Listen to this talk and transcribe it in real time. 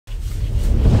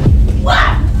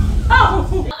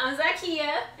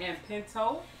and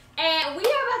Pinto. And we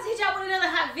are about to hit y'all with another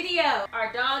hot video.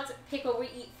 Our dogs pick what we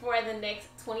eat for the next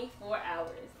 24 hours.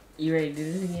 You ready to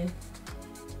do this again?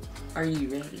 Are you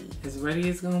ready? As ready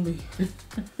as gonna be.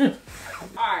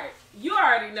 Alright, you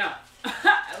already know.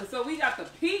 So we got the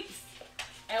Peeps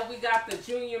and we got the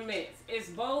Junior Mints. It's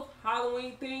both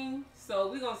Halloween themed, so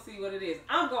we're gonna see what it is.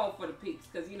 I'm going for the Peeps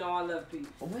because you know I love Peeps.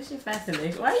 What's your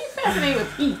fascination? Why are you fascinated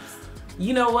with Peeps?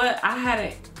 You know what?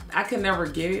 I could never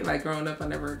get it. Like growing up, I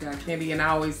never got candy, and I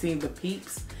always seen the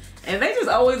Peeps, and they just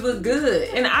always look good.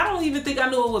 And I don't even think I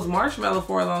knew it was marshmallow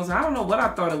for a long time. I don't know what I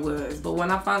thought it was, but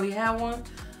when I finally had one,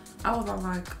 I was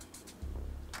like,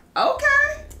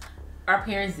 okay. Our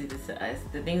parents did this to us.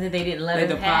 The things that they didn't let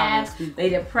us have, they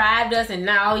deprived us, and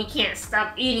now you can't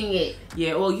stop eating it.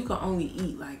 Yeah, well, you can only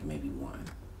eat like maybe one.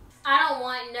 I don't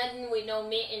want nothing with no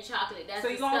mint and chocolate. That's so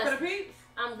you disgusting. going for the Peeps?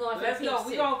 I'm going for Let's the Peeps. go.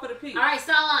 We going for the Peeps. All right,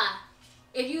 Sala.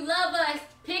 If you love us,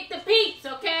 pick the Peeps,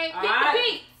 okay? Pick the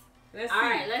Peeps. Let's All see.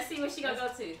 right, let's see what she gonna go to.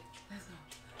 Let's go.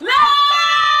 No!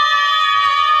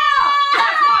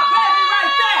 That's my baby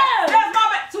right there. That's my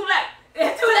baby. Too late.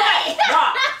 It's too late.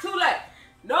 Nah, too late.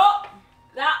 Nope.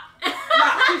 Nah.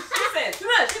 She said,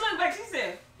 she looked back. She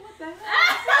said, what the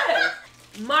hell?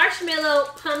 Marshmallow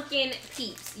pumpkin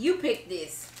Peeps. You picked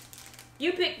this.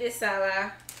 You picked this,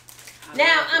 Sala.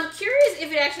 Now, I'm curious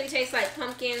if it actually tastes like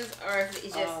pumpkins or if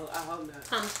it's just I hope not.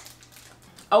 pumpkin.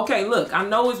 Okay, look, I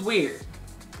know it's weird.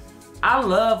 I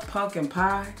love pumpkin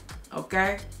pie,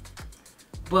 okay?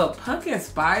 But pumpkin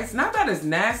spice, not that it's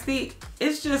nasty,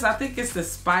 it's just, I think it's the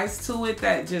spice to it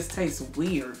that just tastes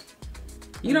weird.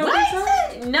 You know what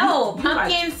I'm saying? No, You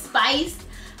pumpkin like, spice,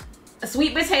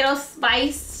 sweet potato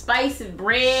spice, spice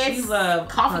bread, she love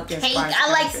coffee cake. spice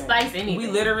I like pumpkin. spice anything. We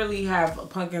literally have a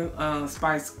pumpkin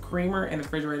spice creamer in the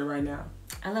refrigerator right now.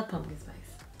 I love pumpkin spice.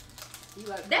 You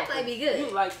like That might be good.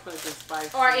 You like pumpkin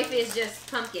spice. Or if it's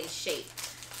just pumpkin shaped.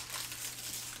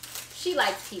 She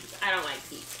likes Peeps. I don't like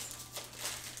Peeps.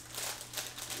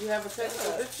 You have a taste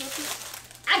of this cookie?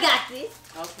 I got this.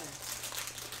 Okay.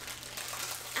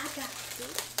 I got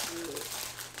this. Good.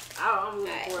 I'm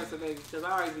looking forward to maybe because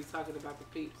I already be talking about the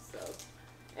Peeps, so.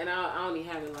 And I only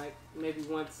have it like maybe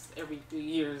once every few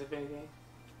years, if anything.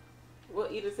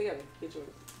 We'll eat it together. Get yours.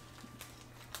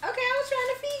 Okay, I was trying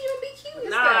to feed you and be cute and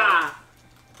Nah. stuff.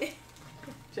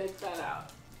 Check that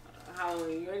out.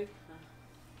 Halloween, you ready?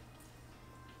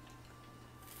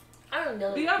 I don't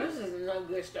know. Be honest. This is no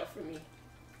good stuff for me.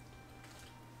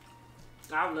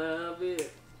 I love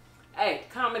it. Hey,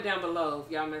 comment down below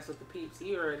if y'all mess with the Peeps.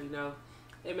 You already know.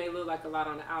 It may look like a lot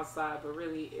on the outside, but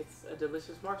really it's a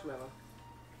delicious marshmallow.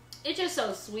 It's just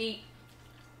so sweet.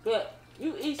 But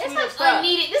you eat It's sweet like stuff.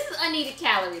 unneeded. This is unneeded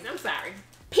calories. I'm sorry.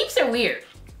 Peeps are weird.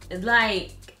 It's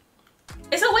like,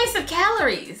 it's a waste of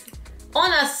calories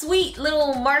on a sweet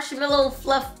little marshmallow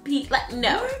fluff peep. Like,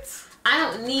 no. What? I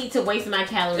don't need to waste my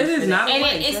calories. It is not a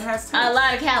waste. It's it has a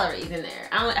lot of calories in there.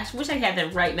 I wish I had the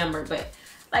right number, but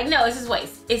like, no, it's just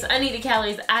waste. It's unneeded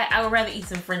calories. I would rather eat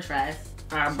some French fries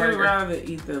or a I would burger. rather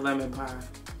eat the lemon pie.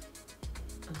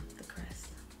 Oh, the crust.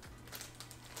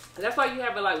 That's why you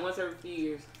have it like once every few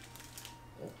years.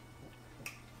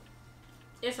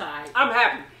 It's alright. I'm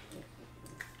happy.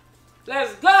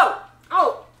 Let's go.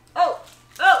 Oh.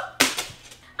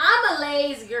 I'm a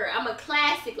Lay's girl. I'm a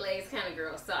classic Lay's kind of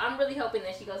girl. So I'm really hoping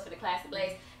that she goes for the classic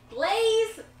Lay's.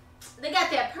 Lay's, they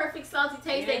got that perfect salty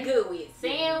taste. Yeah. They good with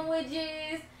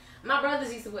sandwiches. My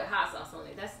brothers used to put hot sauce on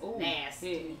it. That's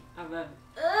nasty. Yeah, I love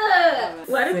it. Ugh.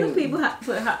 Why do people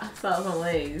put hot sauce on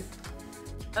Lay's?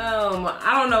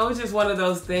 I don't know. It's just one of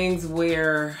those things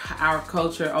where our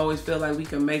culture always feel like we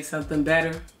can make something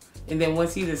better. And then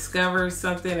once you discover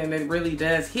something and it really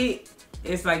does hit,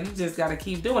 it's like you just got to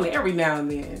keep doing it every now and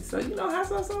then. So, you know, hot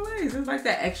sauce on Lay's. It's like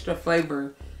that extra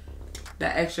flavor,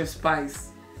 that extra spice.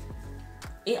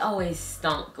 It always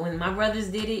stunk. When my brothers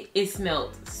did it, it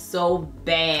smelled so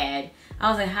bad. I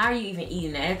was like, how are you even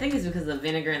eating that? I think it's because of the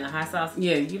vinegar and the hot sauce.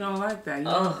 Yeah, you don't like that.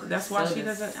 That's why so she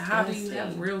doesn't. How do you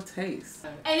have real taste?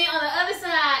 And then on the other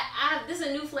side, this is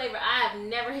a new flavor I have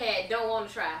never had. Don't want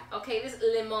to try. Okay, this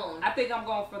lemon. I think I'm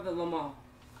going for the lemon.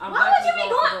 Why would you be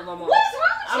going? What's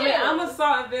wrong with you? I'm a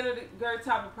salt and vinegar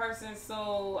type of person,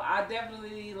 so I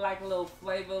definitely like a little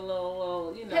flavor, a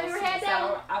little, you know. Have you ever had that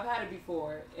one? I've had it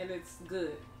before, and it's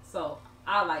good. So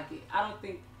I like it. I don't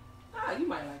think. You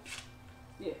might like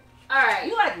it. Yeah. All right.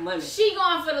 You like lemon. She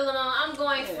going for the lemon. I'm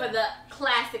going for the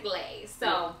classic Lay's.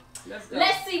 So let's go.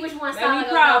 Let's see which one Make Sala me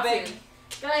goes proud, to. baby.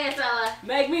 Go ahead, Sala.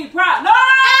 Make me proud. No!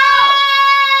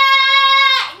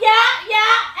 Yeah.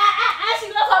 She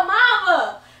love her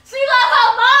mama. She love her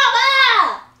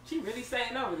mama. She really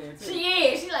saying over there too. She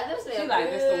is. She like, this smell She like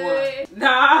good. this the one.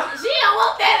 Nah. She don't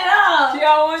want that She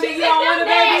don't want it. She You don't want it,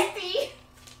 baby. nasty.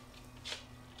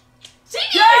 She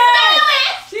didn't even smell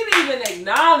it. She didn't even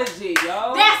acknowledge it, yo.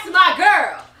 That's my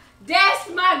girl. That's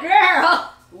my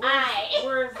girl.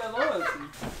 Where's the loyalty?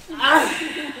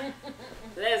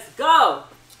 Let's go.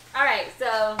 All right,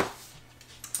 so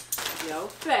Your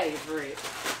favorite.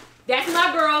 that's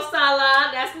my girl, Sala.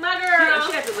 That's my girl.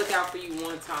 She had to look out for you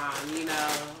one time, you know.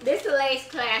 This is Lay's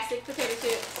classic potato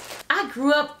chips. I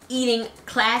grew up eating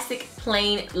classic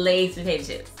plain Lay's potato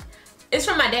chips. It's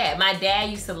from my dad. My dad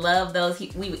used to love those.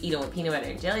 We would eat them with peanut butter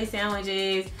and jelly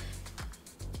sandwiches.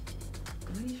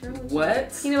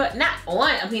 What? Peanut butter, not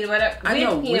on a peanut butter. I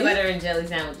know, with peanut with? butter and jelly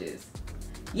sandwiches.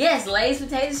 Yes, Lay's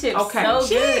potato chips. Okay, So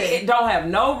she good. don't have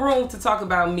no room to talk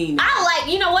about me now. I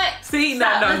like, you know what? See,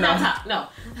 Stop, no. let's not talk. No.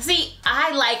 See,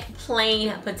 I like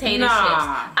plain potato Nah.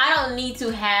 chips. I don't need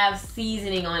to have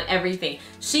seasoning on everything.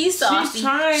 She's saucy. She's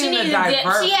trying she to needs divert dip.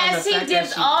 from She the has. She fact dips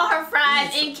that she all her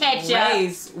fries in ketchup.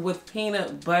 Lay's with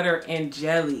peanut butter and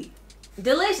jelly.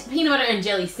 Delicious peanut butter and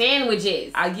jelly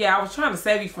sandwiches. Yeah, I was trying to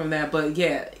save you from that, but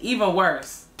yeah, even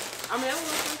worse. I mean, I want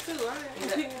some too.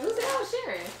 Who's the hell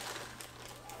sharing?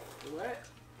 What?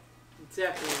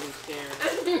 Definitely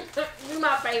sharing. You're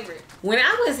my favorite. When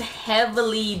I was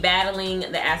heavily battling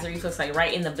the acid reflux, like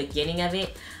right in the beginning of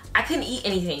it, I couldn't eat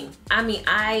anything. I mean,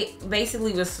 I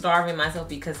basically was starving myself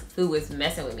because food was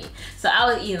messing with me. So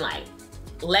I was eating like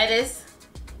lettuce,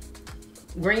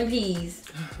 green peas,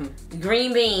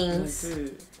 green beans,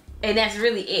 and that's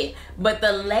really it. But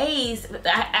the Lay's,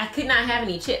 I could not have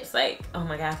any chips. Like, oh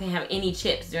my God, I couldn't have any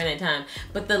chips during that time.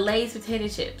 But the Lay's potato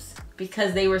chips,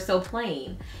 because they were so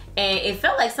plain. And it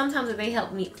felt like sometimes that they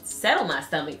helped me settle my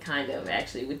stomach, kind of,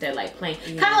 actually, with that, like, plain.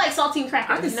 Kind of like saltine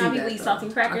crackers. You know how people eat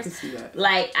saltine crackers? I can see that.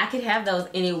 Like, I could have those,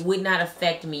 and it would not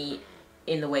affect me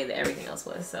in the way that everything else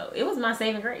was. So, it was my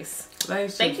saving grace.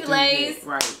 Lay's Thank you, Lay's.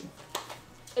 Right.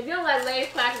 If you don't like Lay's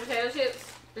classic potato chips,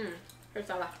 here's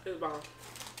Sala. It's bomb.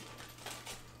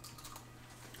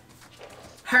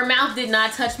 Her mouth did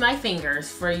not touch my fingers.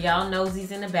 For y'all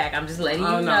nosies in the back, I'm just letting you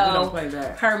know. No, we don't play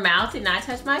that. Her mouth did not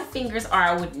touch my fingers, or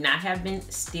I would not have been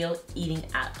still eating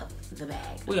out of the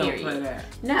bag. We don't play that.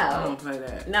 No. I don't play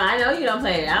that. No, I know you don't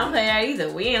play that. I don't play that either.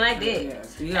 We ain't like that.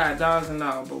 Yes, we got dogs and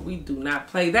all, but we do not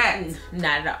play that.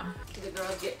 Not at all. The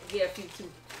girls get a few too.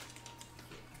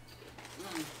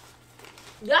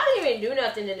 Y'all didn't even do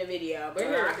nothing in the video, but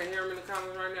I can hear them in the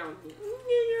comments right now. Give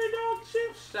your dog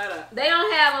chips. Shut up. they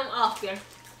don't have them often.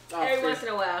 Every once in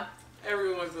a while.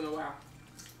 Every once in a while.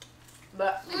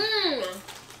 But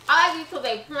I like these because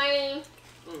they plain.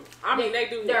 I mean, they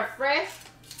do. They're fresh.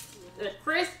 They're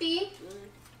crispy.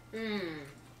 They're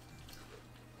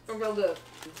real good.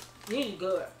 These are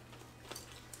good.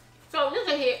 So this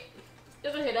is a hit.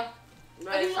 This is a hitter.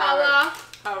 Thank you, Sala.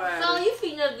 Sala, you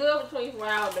feeding us good for 24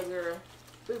 hours, big girl.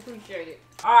 We appreciate it.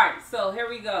 All right, so here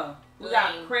we go. We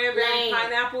got Lame. cranberry, Lame.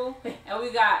 pineapple, and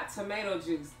we got tomato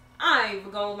juice. I ain't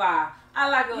even gonna lie. I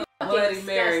like a little Bloody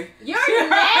Mary. You're She already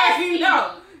nasty.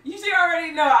 know. You should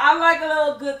already know. I like a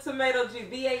little good tomato juice.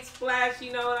 V8 splash,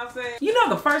 you know what I'm saying? You know,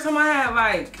 the first time I had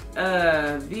like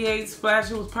V8 splash,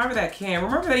 it was probably that can.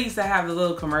 Remember they used to have the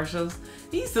little commercials?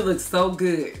 It used to look so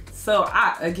good. So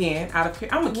I'm a curious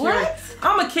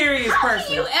How person.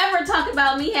 can you ever talk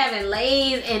about me having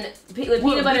Lay's and with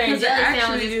peanut butter and Because it jelly actually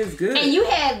sandwiches? is good. And you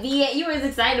had V8. You were as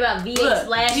excited about V8 Look,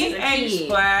 Splash as a V8 kid.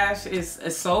 Splash is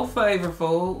so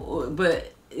flavorful,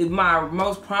 but my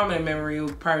most prominent memory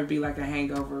would probably be like a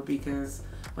hangover, because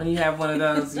when you have one of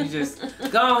those, you just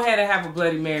go ahead and have a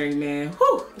Bloody Mary, man.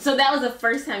 Whew. So that was the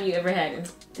first time you ever had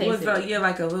it. It was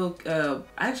like a little.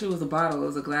 Actually, it was a bottle. It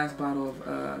was a glass bottle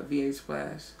of V8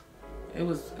 Splash. It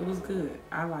was good.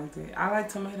 I liked it. I like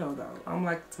tomato though. I'm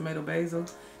like tomato, basil,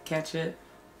 ketchup,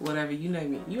 whatever, you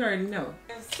name it. You already know.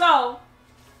 So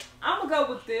I'm gonna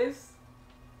go with this.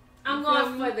 I'm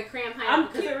going for the cran pineapple. I'm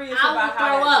curious I about will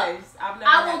how throw that up. tastes. I've never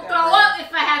I had will that throw before. up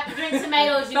if I have to drink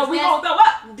tomato juice. So we That's gonna throw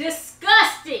up.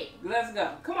 disgusting. Let's go.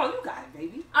 Come on, you got it,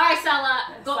 baby. All right, Sala.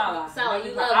 Go, Sala. Sala,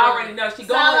 you love I mom. already know she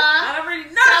going. Sala. I already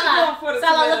know she going for the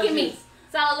Sala, tomato look at me. juice.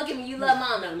 Sala, look at me. You love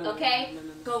mama, No, okay? no.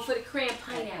 Go for the cran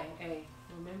pineapple. Hey,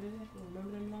 remember that?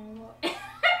 Remember them long walks?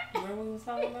 Remember what we was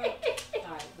talking about? All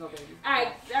right, go, baby.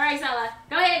 All right, Sala.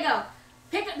 Go ahead and go.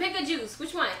 Pick a juice.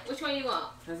 Which one? Which one you want?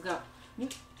 Let's go. No!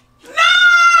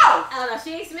 Oh no,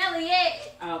 she ain't smell it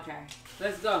yet. Okay,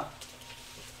 let's go.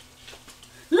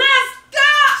 Let's go!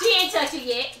 She ain't touch it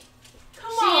yet.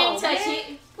 Come She on, ain't touch man.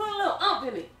 it. Put a little ump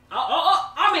in it.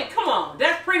 I mean, come on.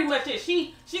 That's pretty much it.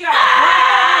 She got a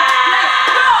Let's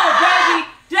go, baby.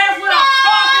 That's what I'm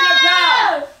talking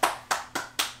about.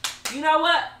 You know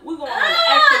what? We're going on an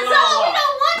extra long walk. We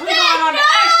don't want We're going on an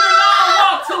extra long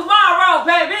walk tomorrow,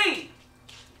 baby.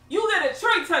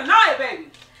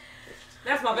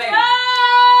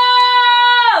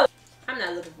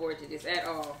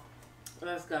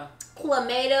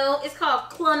 It's called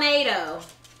Clamato.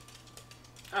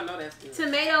 I know that's good.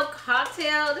 Tomato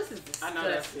cocktail. This is disgusting. I know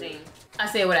that's good. I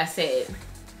said what I said.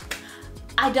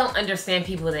 I don't understand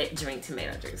people that drink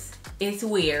tomato juice. It's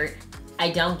weird. I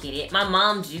don't get it. My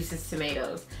mom juices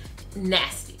tomatoes.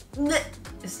 Nasty.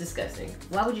 It's disgusting.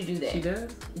 Why would you do that? She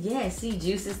does? Yes, she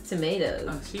juices tomatoes.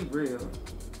 Oh, she real.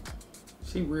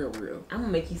 She real. I'm gonna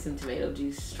make you some tomato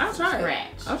juice. I'll try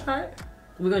scratch. it. I'll try it.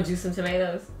 We're gonna juice some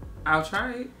tomatoes? I'll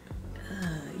try it.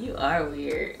 You are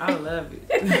weird. I love it.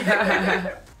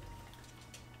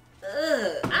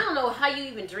 Ugh. I don't know how you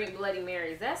even drink Bloody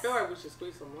Marys. I feel like we should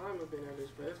squeeze some lime up in there, bitch,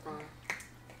 but it's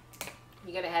fine.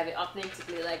 You gotta have it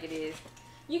authentically like it is.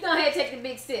 You go ahead and take the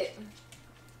big sip.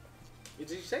 Did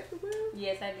you shake the wheel?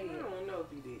 Yes, I did. I don't know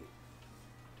if you did.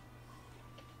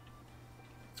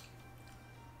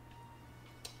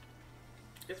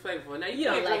 It's flavorful. Now You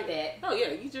don't like that. Oh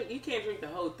yeah, you can't drink the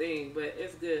whole thing, but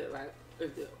it's good. Like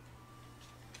it's good.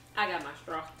 I got my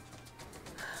straw.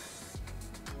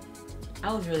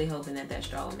 I was really hoping that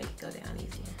straw would make it go down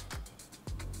easier.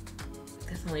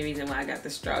 That's the only reason why I got the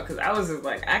straw, because I was just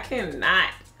like, I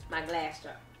cannot. My glass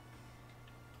straw.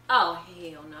 Oh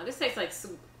hell no! This tastes like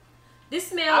soup. This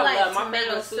smells like my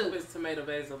tomato favorite soup. is tomato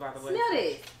basil, by the way. Smell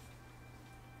this.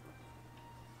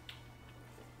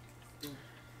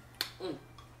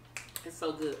 It's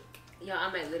so good. Yo,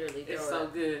 I might literally throw It's it so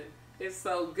up. good. It's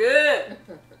so good.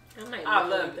 I might I literally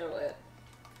love it. throw it up.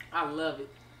 I love it.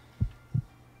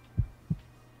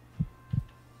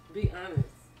 Be honest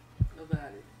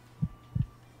about it.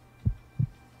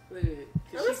 Look at it.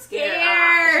 Cause I'm she's scared.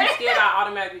 scared. She's scared. I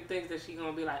automatically think that she's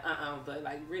gonna be like, but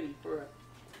like really for real.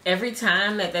 Every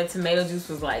time that tomato juice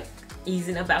was like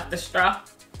easing up out the straw,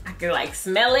 I could like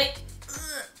smell it.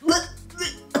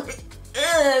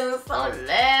 It was so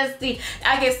nasty.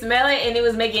 I could smell it and it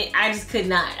was making, I just could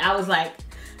not. I was like,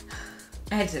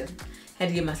 I had to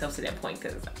get myself to that point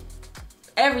because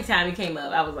every time it came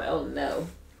up, I was like, oh no.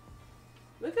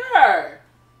 Look at her.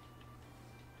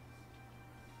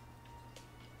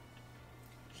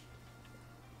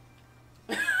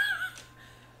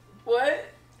 What?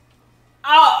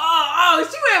 Oh,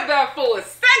 she went back for a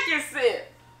second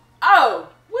sip. Oh,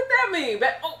 what that mean?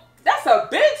 Oh, that's a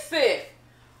big sip.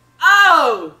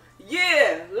 Oh,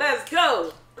 yeah, let's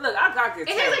go. Look, I got good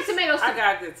taste. It tastes like tomato soup. I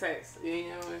got good taste. You know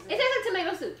what I'm saying? It tastes like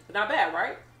tomato soup. Not bad,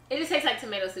 right? It just tastes like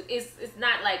tomato soup. It's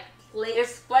not like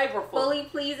It's flavorful. fully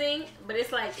pleasing, but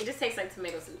it's like it just tastes like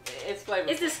tomato soup. It's flavorful.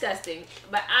 It's disgusting,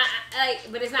 but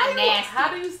but it's not nasty.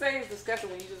 How do you say it's disgusting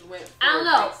when you just went? For I don't a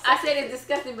know. big I sip? said it's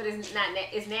disgusting, but it's not.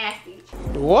 It's nasty.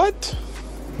 What?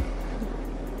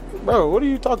 Bro, what are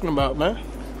you talking about, man?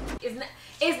 It's not.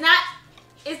 It's not.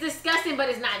 It's disgusting, but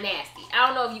it's not nasty. I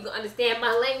don't know if you can understand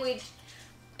my language.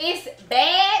 It's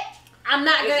bad. I'm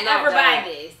not It's gonna not ever bad.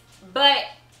 buy this, but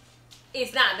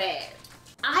it's not bad.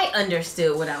 I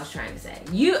understood what I was trying to say.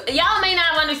 Y'all may not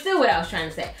have understood what I was trying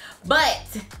to say, but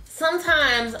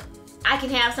sometimes I can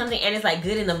have something and it's like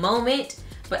good in the moment,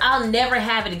 but I'll never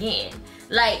have it again.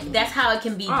 Like that's how it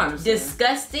can be I understand.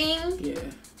 disgusting, Yeah.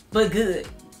 but good,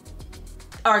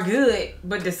 or good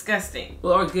but disgusting.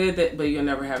 Well, or good but you'll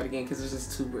never have it again because it's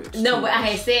just too rich. No, too but I much.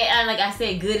 had said I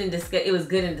said good and disgust. It was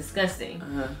good and disgusting,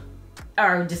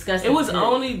 or disgusting. It was good.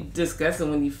 only disgusting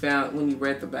when you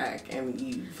read the back and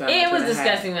you found. It out was that it had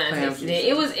disgusting when I clam tasted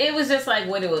juice. it. It was just like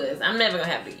what it was. I'm never gonna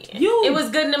have it again. You- It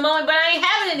was good in the moment, but I ain't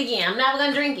having it again. I'm never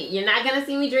gonna drink it. You're not gonna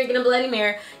see me drinking a Bloody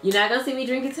Mary. You're not gonna see me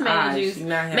drinking tomato Alright, juice. she's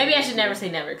not having Maybe I it should again. never say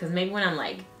never, because maybe when I'm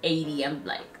like 80, I'm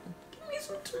like, give me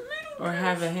some tomato Or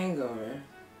have a hangover. juice.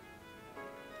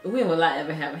 When will I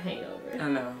ever have a hangover? I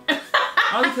know.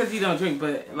 Only because you don't drink,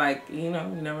 but like you never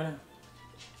know.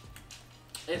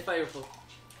 It's flavorful.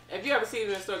 If you ever see it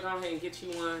in the store, go ahead and get you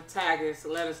one. Tag us.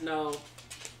 Let us know.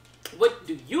 What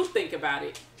do you think about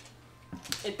it?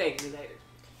 And thank me later.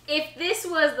 If this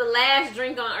was the last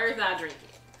drink on earth, I'll drink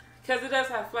it. Because it does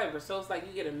have flavor. So it's like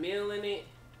you get a meal in it,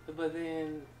 but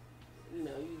then,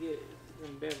 you get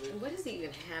some beverage. What does it even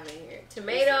have in here? It's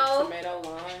Tomato, tomato,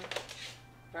 lime,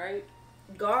 right?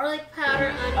 garlic powder,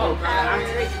 onion Oh, God, I powder.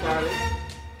 taste garlic.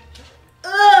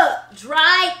 Ugh!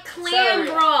 Dry clam Celery.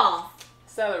 broth.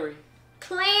 Celery.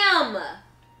 Clam.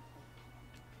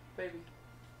 Baby,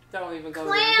 don't even go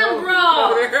Clam there. Don't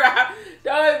broth. even go there.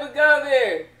 Don't even go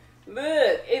there.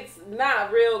 Look, it's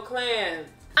not real clams.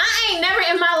 I ain't never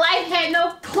in my life had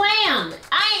no clam.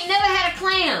 I ain't never had a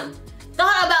clam.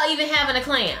 Thought about even having a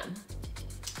clam.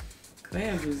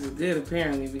 Clam juice is good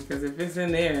apparently because if it's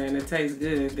in there and it tastes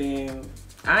good, then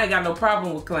I ain't got no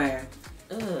problem with clam.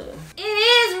 Ugh. It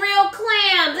is real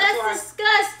clam. That's That's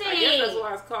disgusting. I guess that's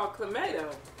why it's called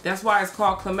clamato. That's why it's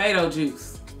called clamato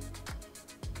juice.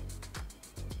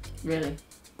 Really?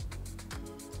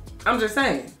 I'm just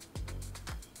saying.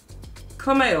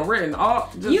 Clamato written all.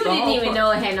 Just You didn't even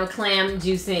know it had no clam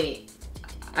juice in it.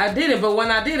 I didn't, but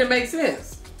when I did, it makes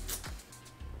sense.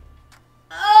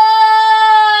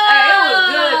 Oh! Hey, it was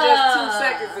good just 2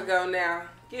 seconds ago. Now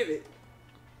give it.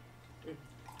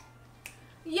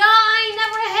 Y'all, I ain't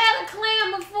never had a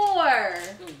clam before.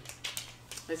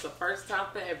 It's the first time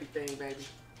for everything, baby.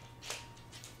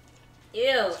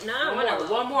 Ew, no,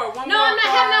 One more. No, I'm not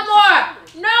having no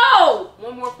more. No,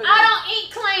 One more for I don't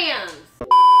eat clams.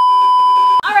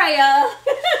 All right, y'all.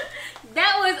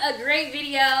 That was a great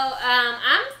video.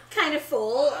 I'm kind of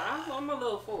full I'm a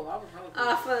little full. I was hungry.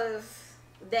 off of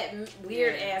that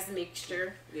weird ass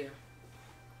mixture. Yeah.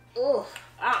 Ooh.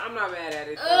 I'm not mad at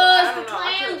it. Oh, I it's don't the know. I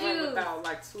clam could have went juice. without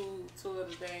like two of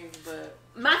the things, but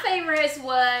My favorites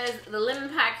was the lemon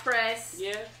pie crust,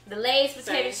 yeah. the Lay's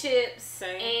potato chips,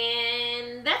 Same.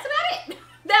 and that's about it.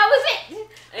 That was it.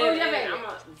 What was your And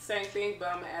favorite? same thing, but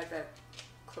I'm gonna add that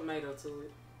clamato to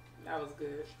it. That was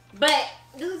good. But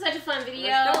this was such a fun video.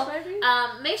 Let's go, baby.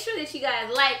 Make sure that you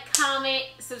guys like, comment,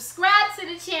 subscribe to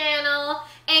the channel,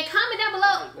 and comment down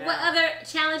below what other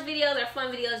challenge videos or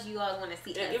fun videos you all want to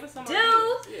see us Give us some do.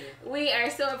 ideas. Yeah. We are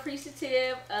so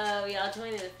appreciative of y'all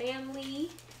joining the family.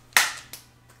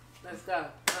 Let's go.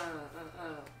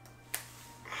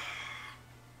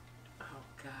 Oh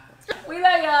God. We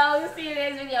love y'all. We'll see you in the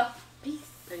next video.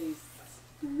 Peace. Peace.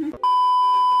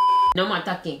 No more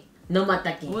talking. No more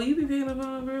talking. Well, you be picking up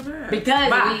on very bad. Because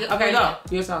Bye. Okay, go.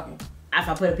 You're talking. If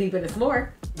I put a peep in the s'more.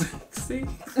 See.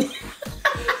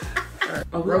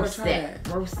 Oh, Roast try that.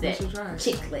 Roast We that. should try it.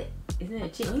 Chicklet. Isn't it a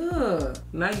chicken? Ugh.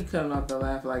 Now you coming off the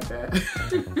laugh like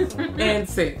that. And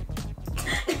sick.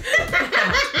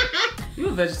 You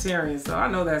a vegetarian, so I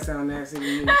know that sounds nasty to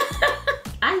you.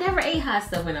 I never ate hot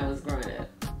stuff when I was growing up.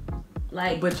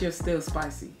 Like, But you're still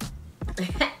spicy.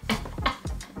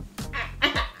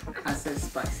 I said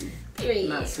spicy, period.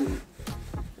 not sweet.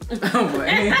 Oh boy.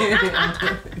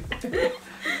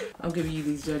 I'm giving you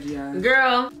these judgy eyes.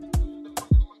 Girl.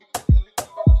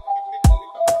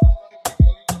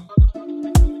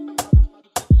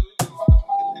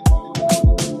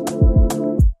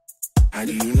 How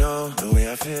do you know the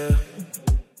way I feel?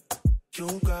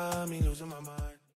 You got me losing my mind.